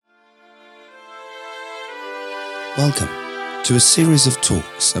Welcome to a series of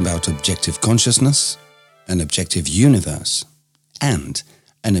talks about objective consciousness, an objective universe, and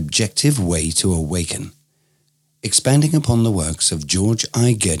an objective way to awaken, expanding upon the works of George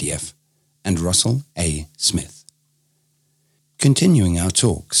I. Gurdjieff and Russell A. Smith. Continuing our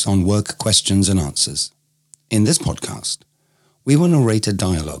talks on work questions and answers, in this podcast, we will narrate a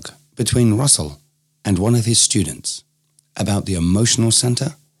dialogue between Russell and one of his students about the emotional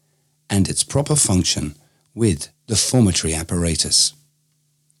center and its proper function with the formatory apparatus.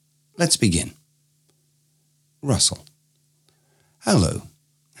 Let's begin. Russell: Hello,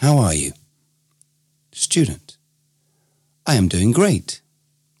 how are you? Student: I am doing great.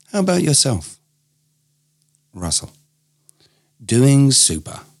 How about yourself? Russell: Doing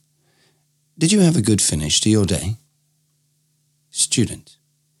super. Did you have a good finish to your day? Student: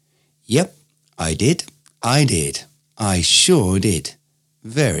 Yep, I did. I sure did.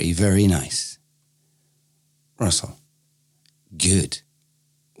 Very, very nice. Russell: Good.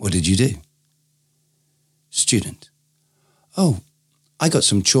 What did you do? Student: Oh, I got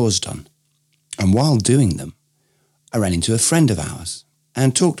some chores done, and while doing them, I ran into a friend of ours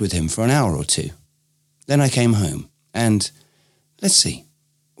and talked with him for an hour or two. Then I came home and, let's see,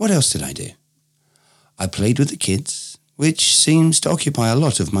 what else did I do? I played with the kids, which seems to occupy a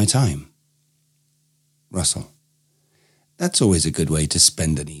lot of my time. Russell: That's always a good way to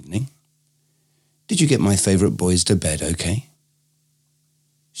spend an evening. Did you get my favorite boys to bed okay?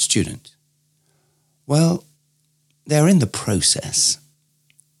 Student: Well, they're in the process.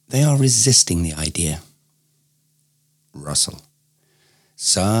 They are resisting the idea. Russell: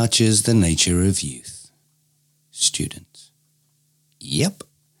 Such is the nature of youth. Student: Yep.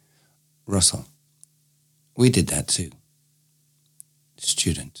 Russell: We did that too.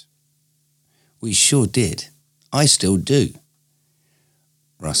 Student: We sure did. I still do.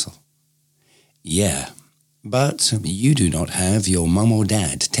 Russell: Yeah, but you do not have your mum or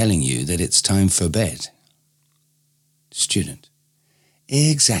dad telling you that it's time for bed. Student: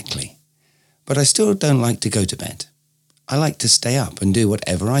 Exactly. But I still don't like to go to bed. I like to stay up and do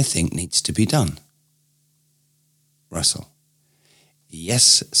whatever I think needs to be done. Russell: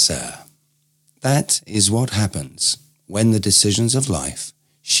 Yes, sir. That is what happens when the decisions of life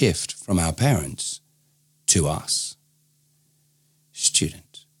shift from our parents to us.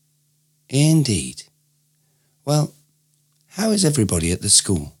 Student: Indeed. Well, how is everybody at the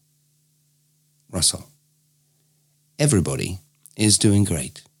school? Russell: Everybody is doing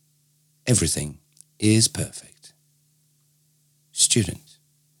great. Everything is perfect. Student: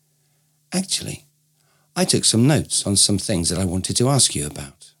 Actually, I took some notes on some things that I wanted to ask you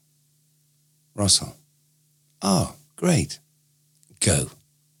about. Russell: Oh, great. Go.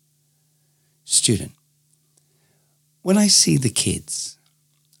 Student: When I see the kids,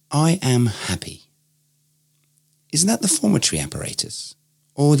 I am happy. Is that the formatory apparatus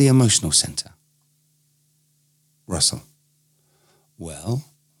or the emotional center? Russell: Well,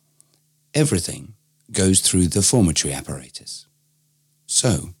 everything goes through the formatory apparatus.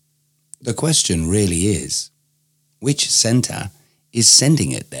 So, the question really is, which center is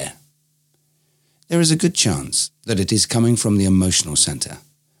sending it there? There is a good chance that it is coming from the emotional center,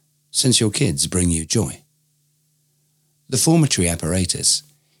 since your kids bring you joy. The formatory apparatus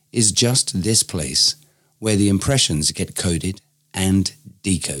is just this place where the impressions get coded and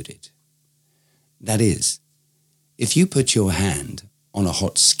decoded. That is, if you put your hand on a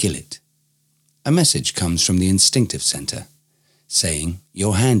hot skillet, a message comes from the instinctive center saying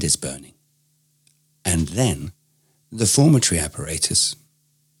your hand is burning. And then the formatory apparatus,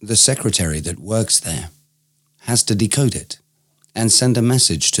 the secretary that works there, has to decode it and send a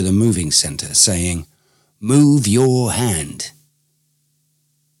message to the moving center saying, Move your hand.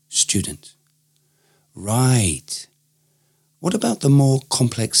 Student: Right. What about the more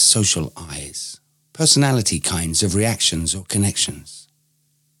complex social eyes, personality kinds of reactions or connections?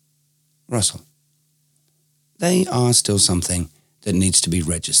 Russell: They are still something that needs to be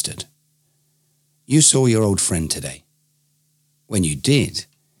registered. You saw your old friend today. When you did,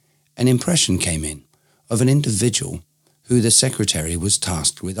 an impression came in of an individual who the secretary was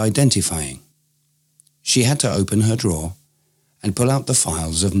tasked with identifying. She had to open her drawer and pull out the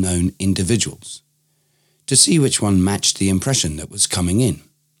files of known individuals to see which one matched the impression that was coming in,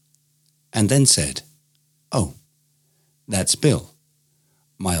 and then said, Oh, that's Bill,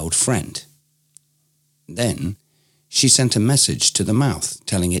 my old friend. Then she sent a message to the mouth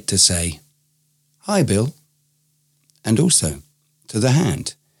telling it to say, Hi, Bill, and also to the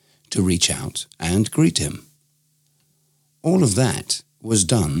hand to reach out and greet him. All of that was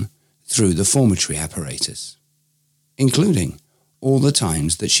done through the formatory apparatus, including all the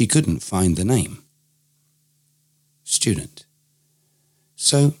times that she couldn't find the name. Student: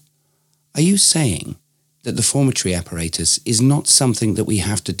 So, are you saying that the formatory apparatus is not something that we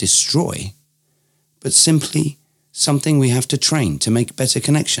have to destroy, but simply something we have to train to make better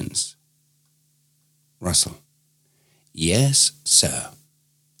connections? Russell: Yes, sir.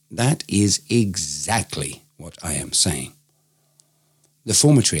 That is exactly what I am saying. The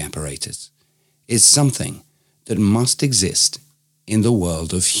formatory apparatus is something that must exist in the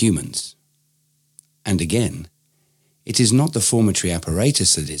world of humans. And again, it is not the formatory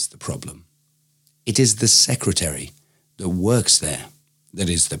apparatus that is the problem. It is the secretary that works there that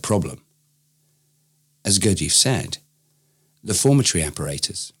is the problem. As Gurdjieff said, the formatory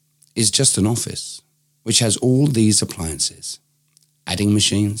apparatus is just an office which has all these appliances, adding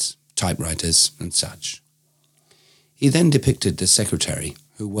machines, typewriters, and such. He then depicted the secretary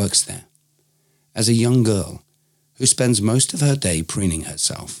who works there as a young girl who spends most of her day preening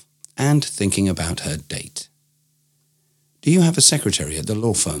herself and thinking about her date. Do you have a secretary at the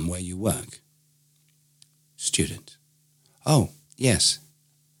law firm where you work? Student: Oh, yes.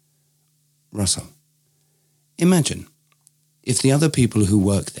 Russell: Imagine if the other people who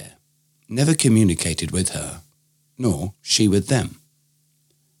work there never communicated with her, nor she with them.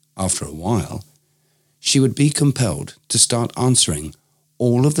 After a while, she would be compelled to start answering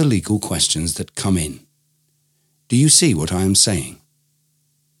all of the legal questions that come in. Do you see what I am saying?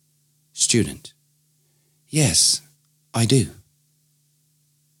 Student: Yes, I do.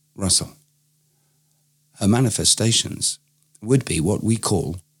 Russell: Her manifestations would be what we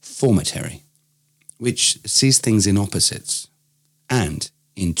call formatary, which sees things in opposites and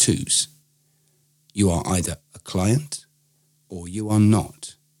in twos. You are either a client or you are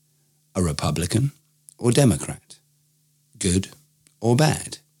not, a Republican or Democrat, good or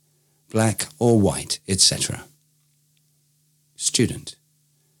bad, black or white, etc. Student: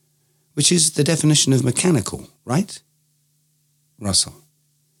 Which is the definition of mechanical, right? Russell: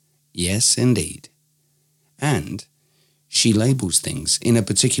 Yes, indeed. And she labels things in a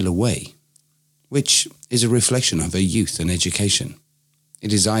particular way, which is a reflection of her youth and education.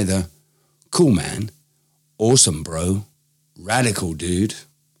 It is either cool man, awesome bro, radical dude,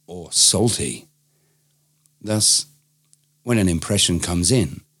 or salty. Thus, when an impression comes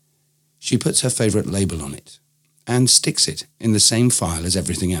in, she puts her favorite label on it and sticks it in the same file as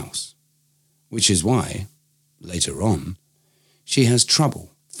everything else, which is why, later on, she has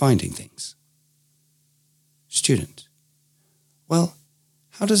trouble finding things. Student: Well,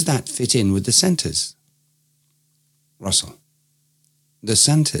 how does that fit in with the centers? Russell: The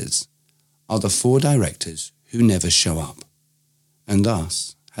centers are the 4 directors who never show up, and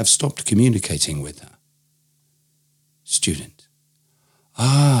thus have stopped communicating with her. Student: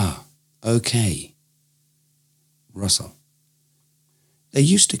 Ah, okay. Russell: They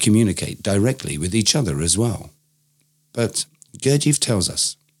used to communicate directly with each other as well. But Gurdjieff tells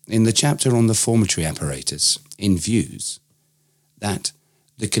us in the chapter on the formatory apparatus in Views that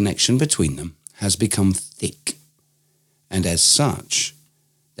the connection between them has become thick, and as such,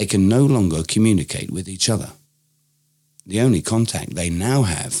 they can no longer communicate with each other. The only contact they now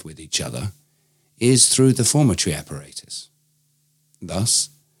have with each other is through the formatory apparatus. Thus,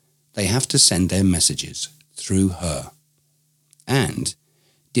 they have to send their messages through her and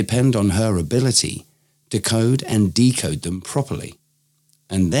depend on her ability to code and decode them properly,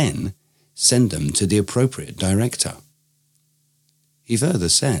 and then send them to the appropriate director. He further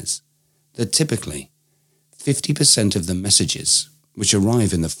says that typically 50% of the messages which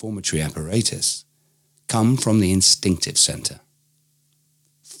arrive in the formatory apparatus come from the instinctive center.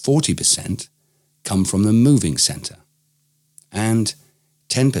 40% come from the moving center, and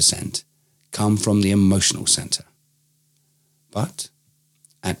 10% come from the emotional center. But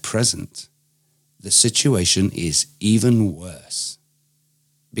at present, the situation is even worse,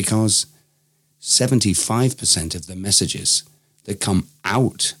 because 75% of the messages that come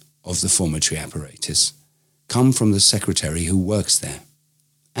out of the formatory apparatus come from the secretary who works there,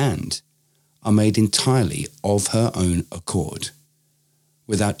 and are made entirely of her own accord,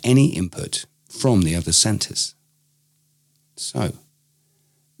 without any input from the other centers. So,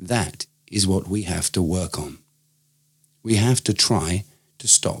 that is what we have to work on. We have to try to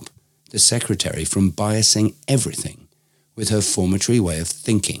stop the secretary from biasing everything with her formatory way of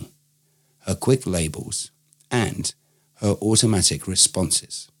thinking, her quick labels, and her automatic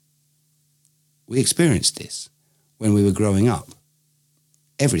responses. We experienced this when we were growing up.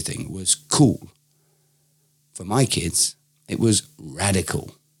 Everything was cool. For my kids, it was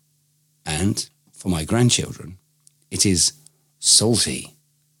radical. And for my grandchildren, it is salty.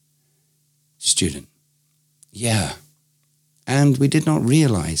 Student: Yeah. And we did not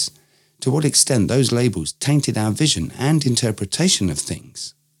realize to what extent those labels tainted our vision and interpretation of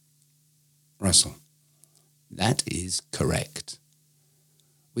things? Russell: That is correct.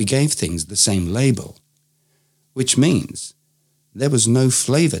 We gave things the same label, which means there was no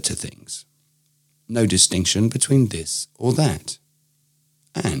flavor to things, no distinction between this or that.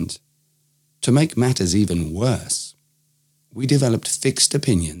 And, to make matters even worse, we developed fixed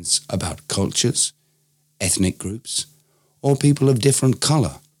opinions about cultures, ethnic groups, or people of different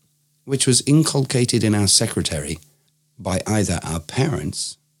color, which was inculcated in our secretary by either our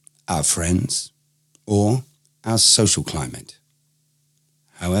parents, our friends, or our social climate.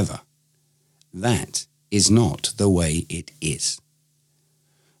 However, that is not the way it is.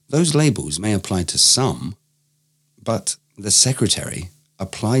 Those labels may apply to some, but the secretary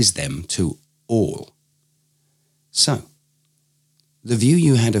applies them to all. So, the view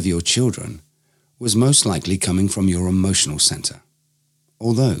you had of your children was most likely coming from your emotional center,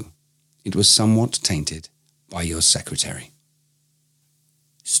 although it was somewhat tainted by your secretary.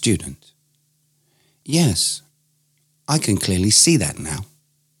 Student: Yes, I can clearly see that now.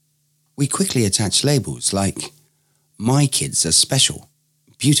 We quickly attach labels like, my kids are special,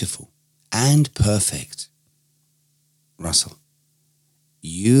 beautiful, and perfect. Russell: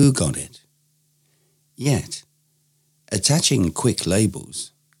 You got it. Yet, attaching quick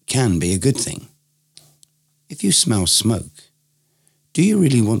labels can be a good thing. If you smell smoke, do you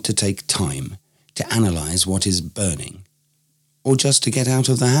really want to take time to analyze what is burning, or just to get out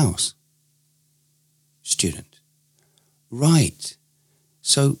of the house? Student: Right.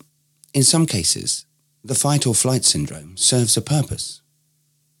 So, in some cases, the fight or flight syndrome serves a purpose.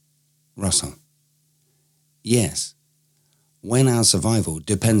 Russell: Yes, when our survival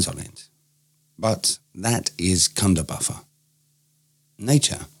depends on it. But that is Kundabuffer.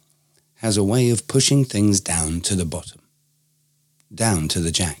 Nature has a way of pushing things down to the bottom, down to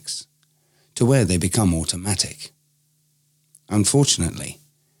the jacks, to where they become automatic. Unfortunately,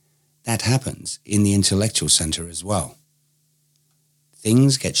 that happens in the intellectual center as well.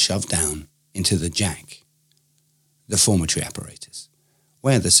 Things get shoved down into the jack, the formatory apparatus,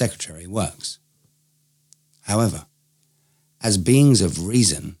 where the secretary works. However, as beings of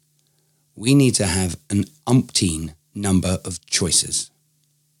reason, we need to have an umpteen number of choices,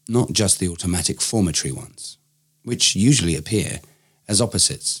 not just the automatic formatory ones, which usually appear as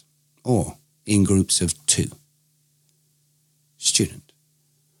opposites or in groups of two. Student: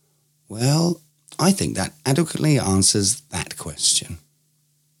 Well, I think that adequately answers that question.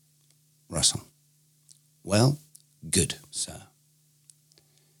 Russell: Well, good, sir.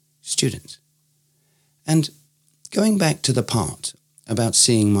 Student: And going back to the part about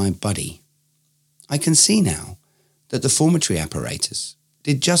seeing my buddy, I can see now that the formatory apparatus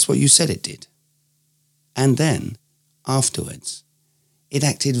did just what you said it did. And then, afterwards, it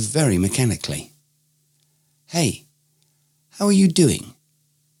acted very mechanically. Hey, how are you doing?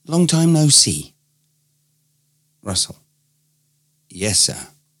 Long time no see. Russell: Yes, sir.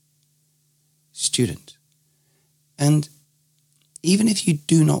 Student: And even if you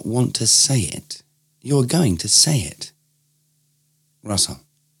do not want to say it, you're going to say it. Russell: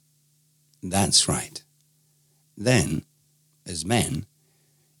 That's right. Then, as men,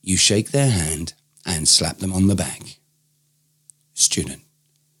 you shake their hand and slap them on the back. Student: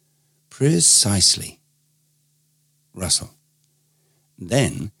 Precisely. Russell: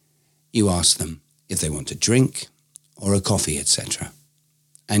 Then you ask them if they want a drink or a coffee, etc.,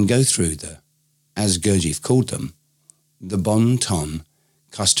 and go through the, as Gurdjieff called them, the bon ton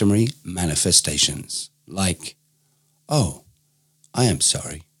customary manifestations, like, oh, I am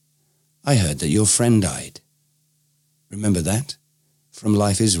sorry. I heard that your friend died. Remember that? From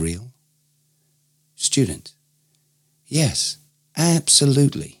Life is Real? Student: Yes,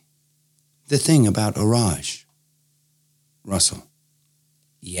 absolutely. The thing about Orage. Russell: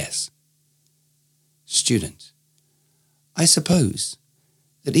 Yes. Student: I suppose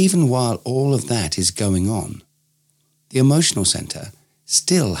that even while all of that is going on, the emotional center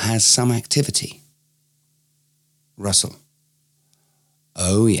still has some activity. Russell: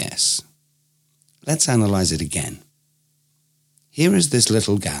 Oh yes. Let's analyze it again. Here is this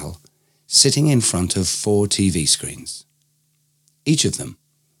little gal sitting in front of 4 TV screens. Each of them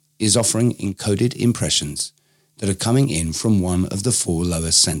is offering encoded impressions that are coming in from one of the 4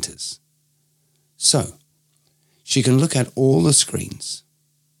 lower centers. So, she can look at all the screens,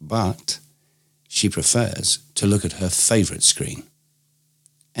 but she prefers to look at her favorite screen.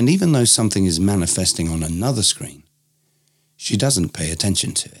 And even though something is manifesting on another screen, she doesn't pay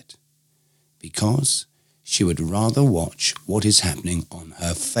attention to it, because she would rather watch what is happening on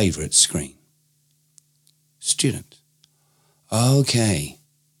her favorite screen. Student: Okay.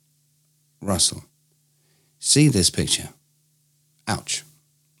 Russell. See this picture? Ouch.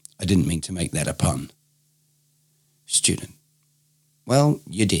 I didn't mean to make that a pun. Student. Well,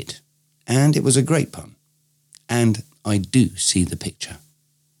 you did. And it was a great pun. And I do see the picture.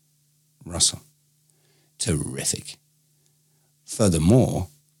 Russell. Terrific. Furthermore,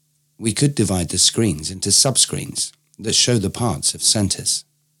 we could divide the screens into subscreens that show the parts of centers.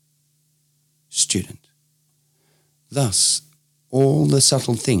 Student. Thus, all the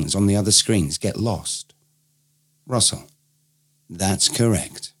subtle things on the other screens get lost. Russell. That's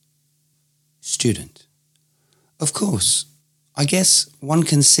correct. Student. Of course, I guess one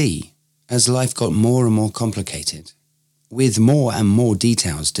can see, as life got more and more complicated, with more and more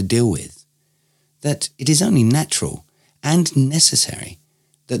details to deal with, that it is only natural and necessary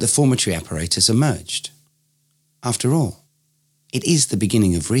that the formatory apparatus emerged. After all, it is the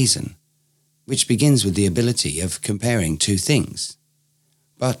beginning of reason, which begins with the ability of comparing two things.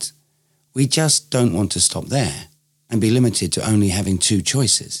 But we just don't want to stop there and be limited to only having two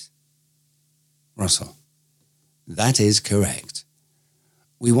choices. Russell. That is correct.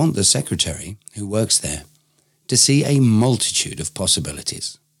 We want the secretary who works there to see a multitude of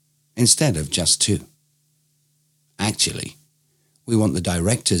possibilities, instead of just two. Actually, we want the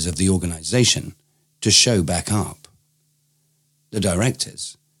directors of the organization to show back up. The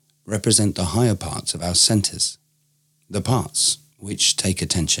directors represent the higher parts of our centers, the parts which take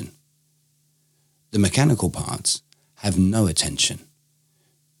attention. The mechanical parts have no attention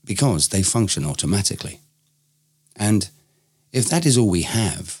because they function automatically. And if that is all we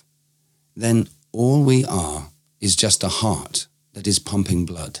have, then all we are is just a heart that is pumping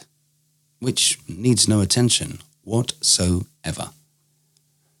blood, which needs no attention whatsoever.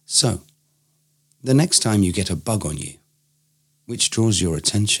 So, the next time you get a bug on you, which draws your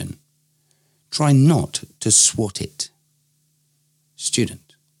attention, try not to swat it.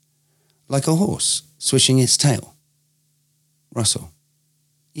 Student. Like a horse swishing its tail. Russell.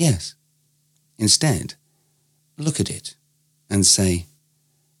 Yes. Instead, look at it and say,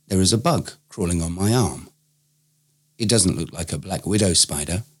 there is a bug crawling on my arm. It doesn't look like a black widow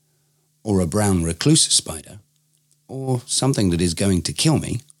spider, or a brown recluse spider, or something that is going to kill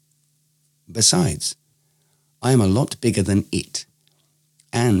me. Besides, I am a lot bigger than it,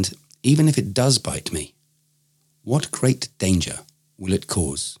 and even if it does bite me, what great danger will it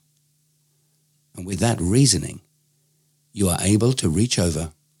cause? And with that reasoning, you are able to reach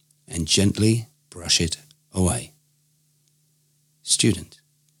over and gently brush it away. Student.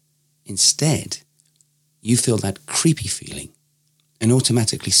 Instead, you feel that creepy feeling and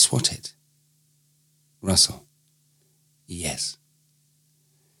automatically swat it. Russell. Yes.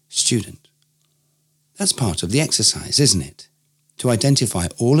 Student. That's part of the exercise, isn't it? To identify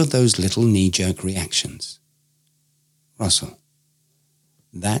all of those little knee-jerk reactions. Russell.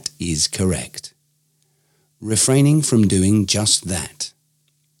 That is correct. Refraining from doing just that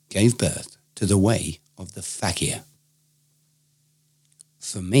gave birth to the way of the fakir.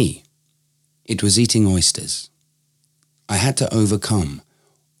 For me, it was eating oysters. I had to overcome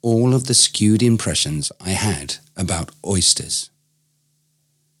all of the skewed impressions I had about oysters.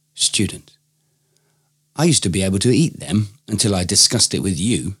 Student. I used to be able to eat them until I discussed it with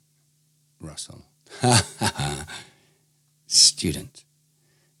you. Russell. Ha ha ha. Student.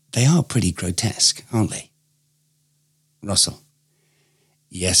 They are pretty grotesque, aren't they? Russell.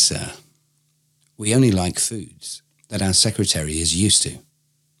 Yes, sir. We only like foods that our secretary is used to,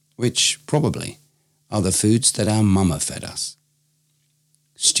 which probably are the foods that our mama fed us.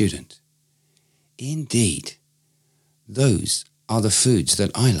 Student. Indeed. Those are the foods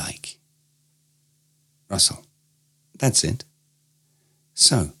that I like. Russell. That's it.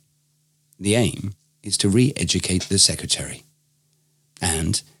 So, the aim is to re-educate the secretary.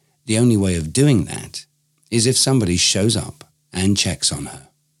 And the only way of doing that is if somebody shows up and checks on her.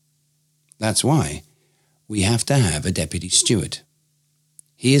 That's why we have to have a deputy steward.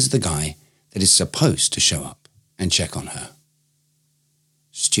 He is the guy that is supposed to show up and check on her.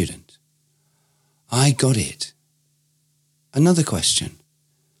 Student. I got it. Another question.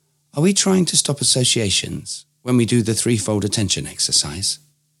 Are we trying to stop associations when we do the threefold attention exercise?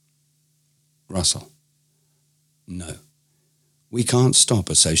 Russell. No. We can't stop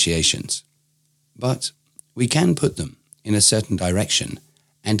associations, but we can put them in a certain direction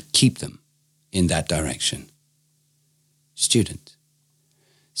and keep them in that direction. Student.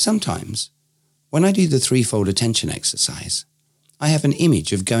 Sometimes, when I do the threefold attention exercise, I have an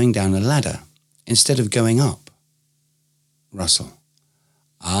image of going down a ladder instead of going up. Russell.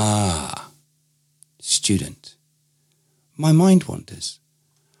 Ah. Student. My mind wanders.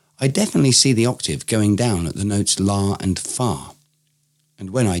 I definitely see the octave going down at the notes la and fa, and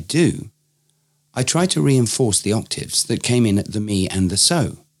when I do, I tried to reinforce the octaves that came in at the me and the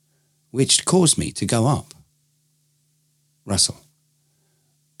so, which caused me to go up. Russell: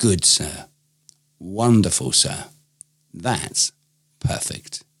 Good, sir. Wonderful, sir. That's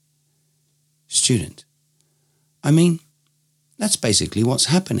perfect. Student: I mean, that's basically what's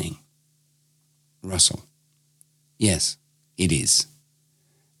happening. Russell: Yes, it is.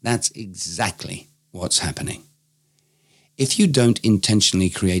 That's exactly what's happening. If you don't intentionally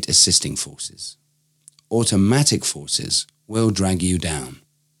create assisting forces, automatic forces will drag you down.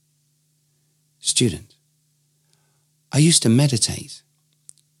 Student: I used to meditate,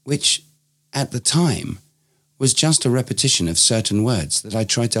 which at the time was just a repetition of certain words that I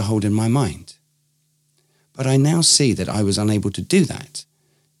tried to hold in my mind. But I now see that I was unable to do that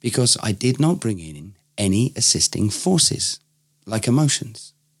because I did not bring in any assisting forces, like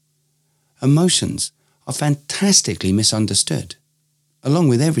emotions. Emotions are fantastically misunderstood, along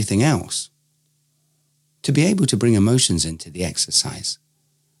with everything else. To be able to bring emotions into the exercise,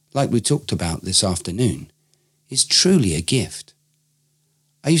 like we talked about this afternoon, is truly a gift.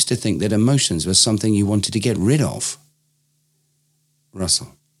 I used to think that emotions were something you wanted to get rid of.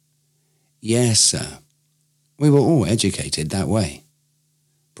 Russell: Yes, sir. We were all educated that way.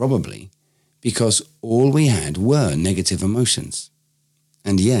 Probably because all we had were negative emotions.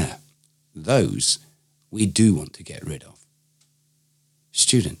 And yeah, those we do want to get rid of.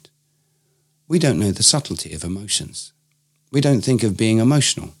 Student: We don't know the subtlety of emotions. We don't think of being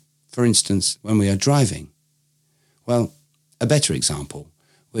emotional, for instance, when we are driving. Well, a better example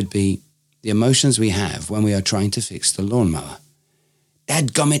would be the emotions we have when we are trying to fix the lawnmower.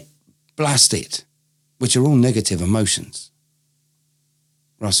 Dadgummit, blast it, which are all negative emotions.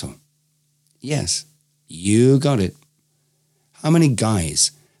 Russell: Yes, you got it. How many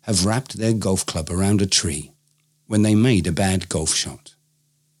guys have wrapped their golf club around a tree when they made a bad golf shot?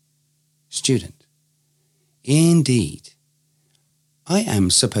 Student: Indeed. I am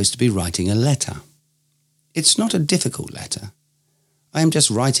supposed to be writing a letter. It's not a difficult letter. I am just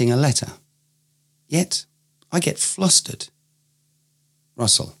writing a letter. Yet, I get flustered.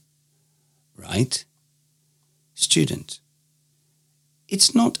 Russell: Right. Student: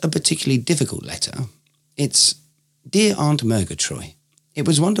 It's not a particularly difficult letter. It's, Dear Aunt Murgatroyd, it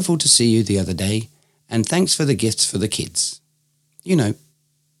was wonderful to see you the other day, and thanks for the gifts for the kids. You know,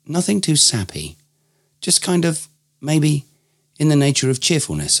 nothing too sappy. Just kind of, maybe, in the nature of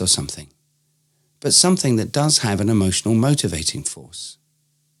cheerfulness or something. But something that does have an emotional motivating force.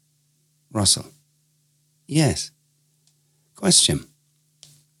 Russell: Yes. Question: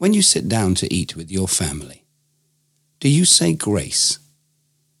 When you sit down to eat with your family, do you say grace?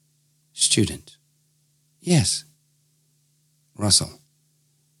 Student: Yes. Russell: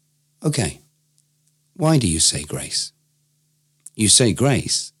 Okay. Why do you say grace? You say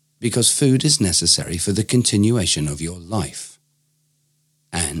grace because food is necessary for the continuation of your life.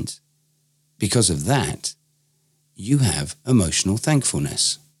 And because of that, you have emotional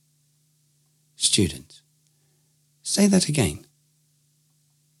thankfulness. Student: Say that again.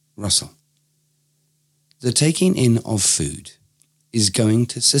 Russell: The taking in of food is going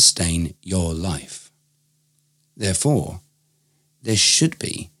to sustain your life. Therefore, there should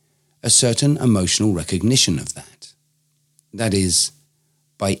be a certain emotional recognition of that. That is,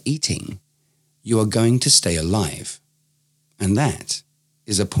 by eating, you are going to stay alive, and that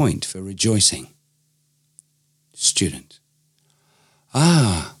is a point for rejoicing. Student: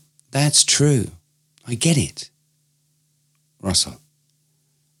 Ah, that's true. I get it. Russell: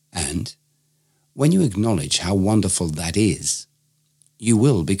 And when you acknowledge how wonderful that is, you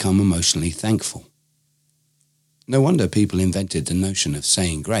will become emotionally thankful. No wonder people invented the notion of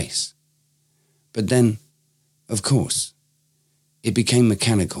saying grace. But then, of course, it became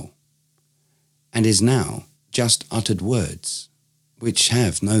mechanical and is now just uttered words which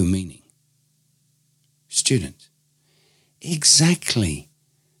have no meaning. Student: Exactly.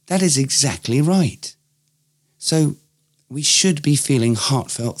 That is exactly right. So we should be feeling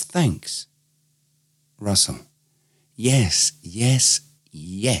heartfelt thanks. Russell: Yes, yes,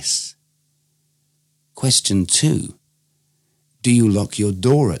 yes. Question 2. Do you lock your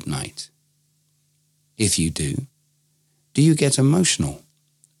door at night? If you do you get emotional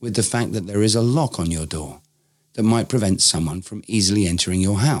with the fact that there is a lock on your door that might prevent someone from easily entering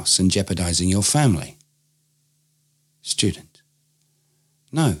your house and jeopardizing your family? Student: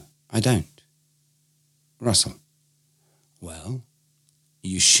 No, I don't. Russell: Well,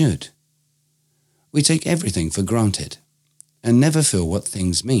 you should. We take everything for granted and never feel what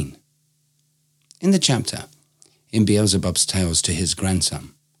things mean. In the chapter, in Beelzebub's Tales to his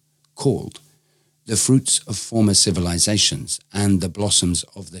grandson, called The Fruits of Former Civilizations and the Blossoms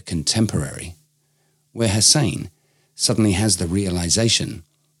of the Contemporary, where Hussein suddenly has the realization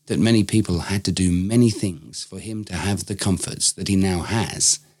that many people had to do many things for him to have the comforts that he now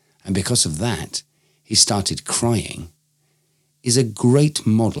has, and because of that, he started crying, is a great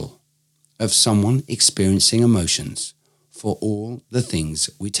model of someone experiencing emotions for all the things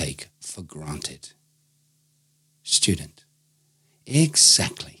we take for granted. Student: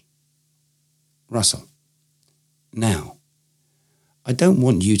 exactly. Russell: now, I don't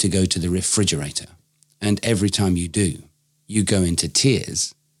want you to go to the refrigerator and every time you do, you go into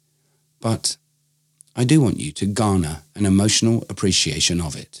tears, but I do want you to garner an emotional appreciation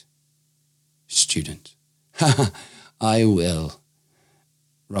of it. Student: ha, I will.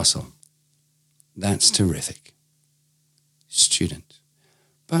 Russell: that's terrific. Student: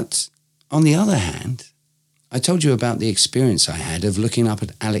 but on the other hand, I told you about the experience I had of looking up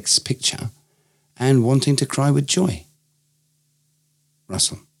at Alex's picture and wanting to cry with joy.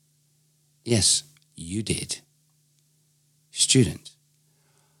 Russell: yes, you did. Student: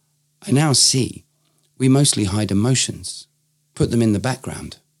 I now see we mostly hide emotions, put them in the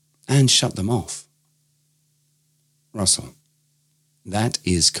background, and shut them off. Russell: that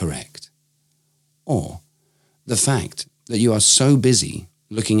is correct. Or the fact that you are so busy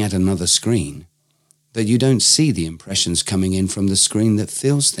looking at another screen that you don't see the impressions coming in from the screen that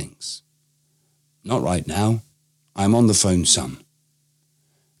feels things. Not right now. I'm on the phone, son.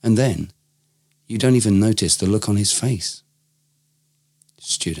 And then you don't even notice the look on his face.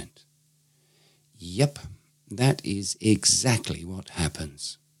 Student: yep, that is exactly what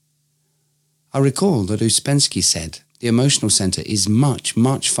happens. I recall that Ouspensky said the emotional center is much,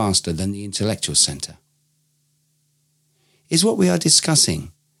 much faster than the intellectual center. Is what we are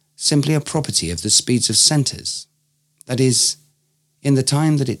discussing simply a property of the speeds of centers? That is, in the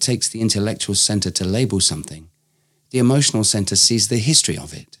time that it takes the intellectual center to label something, the emotional center sees the history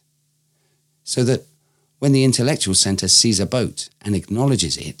of it. So that when the intellectual center sees a boat and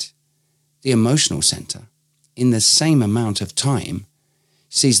acknowledges it, the emotional center, in the same amount of time,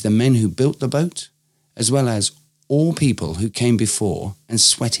 sees the men who built the boat, as well as all people who came before and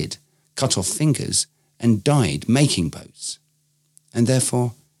sweated, cut off fingers, and died making boats. And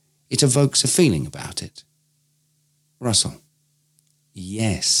therefore, it evokes a feeling about it. Russell: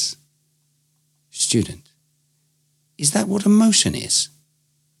 yes. Student: is that what emotion is?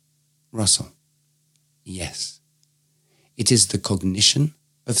 Russell: yes. It is the cognition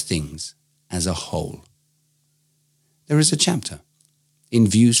of things as a whole. There is a chapter in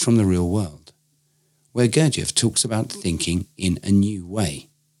Views from the Real World where Gurdjieff talks about thinking in a new way,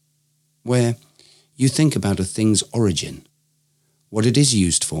 where you think about a thing's origin, what it is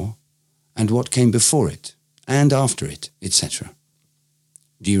used for, and what came before it, and after it, etc.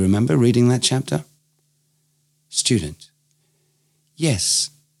 Do you remember reading that chapter? Student: yes,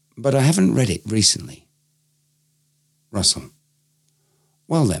 but I haven't read it recently. Russell: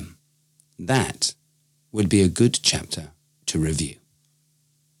 well then, that would be a good chapter to review.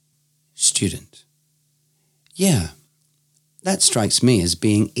 Student: yeah, that strikes me as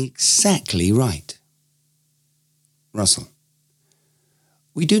being exactly right. Russell: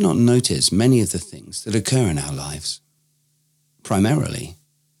 we do not notice many of the things that occur in our lives, primarily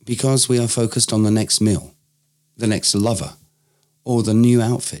because we are focused on the next meal, the next lover, or the new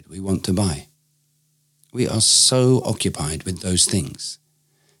outfit we want to buy. We are so occupied with those things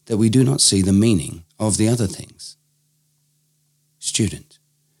that we do not see the meaning of the other things. Student: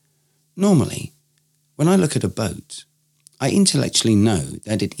 normally, when I look at a boat, I intellectually know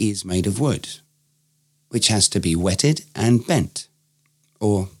that it is made of wood, which has to be wetted and bent,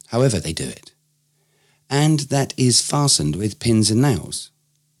 or however they do it, and that is fastened with pins and nails,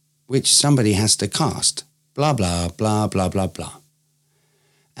 which somebody has to cast, blah, blah, blah, blah, blah, blah,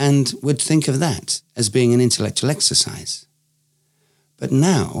 and would think of that as being an intellectual exercise. But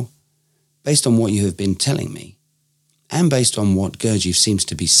now, based on what you have been telling me, and based on what Gurdjieff seems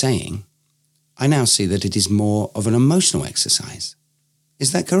to be saying, I now see that it is more of an emotional exercise.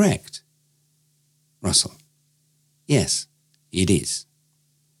 Is that correct? Russell: yes, it is.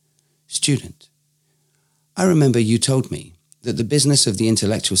 Student: I remember you told me that the business of the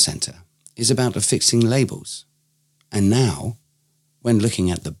intellectual center is about affixing labels, and now, when looking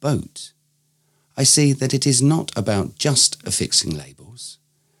at the boat, I see that it is not about just affixing labels,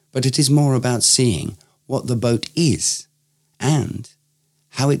 but it is more about seeing what the boat is and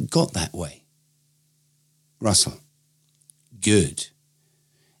how it got that way. Russell: good.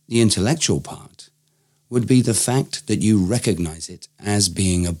 The intellectual part would be the fact that you recognize it as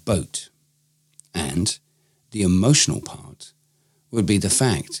being a boat, and the emotional part would be the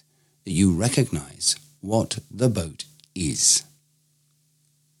fact that you recognize what the boat is.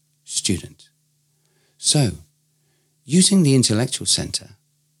 Student: So, using the intellectual center,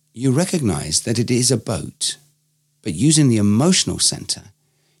 you recognize that it is a boat, but using the emotional center,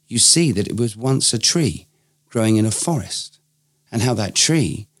 you see that it was once a tree growing in a forest, and how that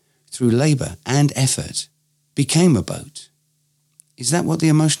tree, through labor and effort, became a boat. Is that what the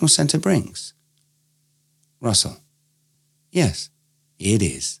emotional center brings? Russell: Yes, it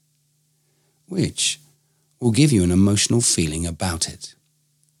is. Which will give you an emotional feeling about it.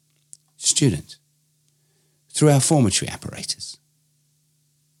 Student: Through our formatory apparatus.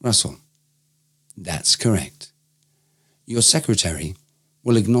 Russell: That's correct. Your secretary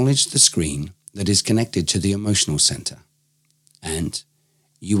will acknowledge the screen that is connected to the emotional center, and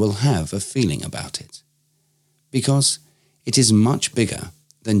you will have a feeling about it, because it is much bigger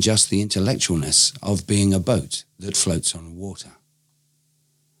than just the intellectualness of being a boat that floats on water.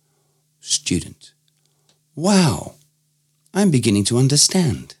 Student: Wow, I'm beginning to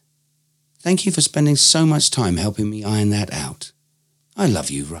understand. Thank you for spending so much time helping me iron that out. I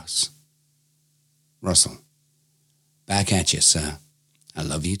love you, Russ. Russell: Back at you, sir. I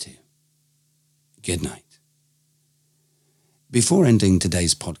love you too. Good night. Before ending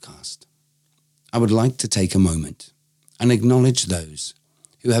today's podcast, I would like to take a moment and acknowledge those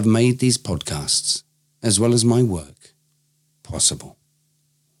who have made these podcasts, as well as my work, possible.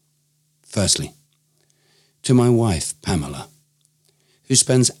 Firstly, to my wife, Pamela, who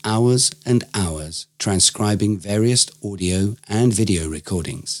spends hours and hours transcribing various audio and video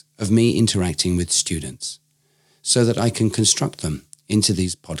recordings of me interacting with students so that I can construct them into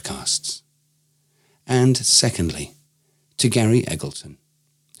these podcasts. And secondly, to Gary Eggleton,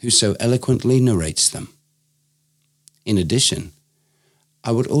 who so eloquently narrates them. In addition,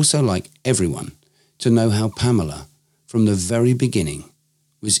 I would also like everyone to know how Pamela, from the very beginning,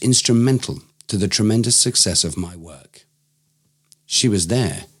 was instrumental to the tremendous success of my work. She was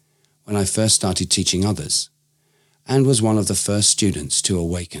there when I first started teaching others, and was one of the first students to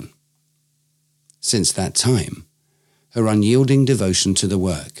awaken. Since that time, her unyielding devotion to the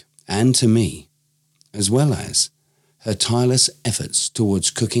work and to me, as well as her tireless efforts towards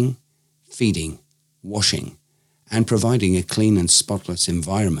cooking, feeding, washing, and providing a clean and spotless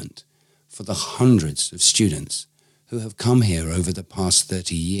environment for the hundreds of students who have come here over the past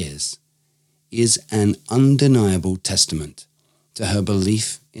 30 years, is an undeniable testament to her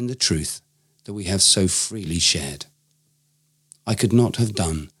belief in the truth that we have so freely shared. I could not have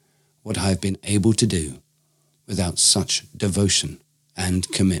done what I have been able to do without such devotion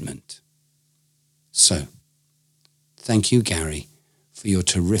and commitment. So, thank you, Gary, for your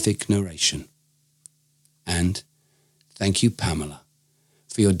terrific narration. And thank you, Pamela,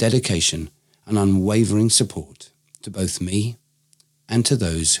 for your dedication and unwavering support to both me and to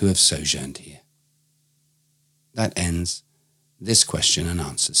those who have sojourned here. That ends this question and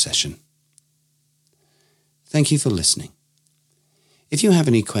answer session. Thank you for listening. If you have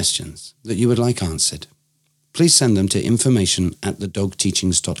any questions that you would like answered, please send them to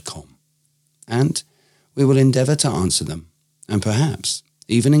information@thedogteachings.com, and we will endeavour to answer them and perhaps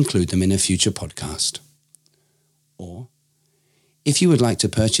even include them in a future podcast. Or, if you would like to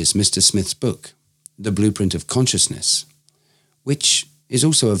purchase Mr. Smith's book, The Blueprint of Consciousness, which is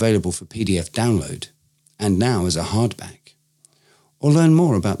also available for PDF download and now as a hardback, or learn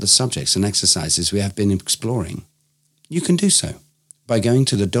more about the subjects and exercises we have been exploring, you can do so by going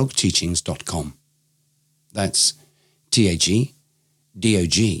to thedogteachings.com. That's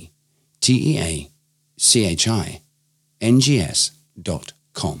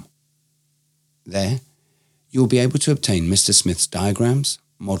THEDOGTEACHINGS.com. There, you will be able to obtain Mr. Smith's diagrams,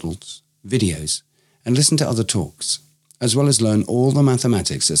 models, videos, and listen to other talks, as well as learn all the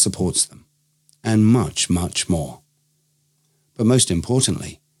mathematics that supports them, and much, much more. But most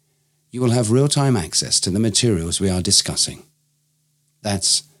importantly, you will have real-time access to the materials we are discussing.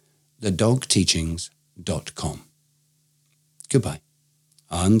 That's thedogteachings.com. Goodbye.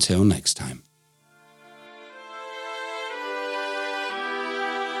 Until next time.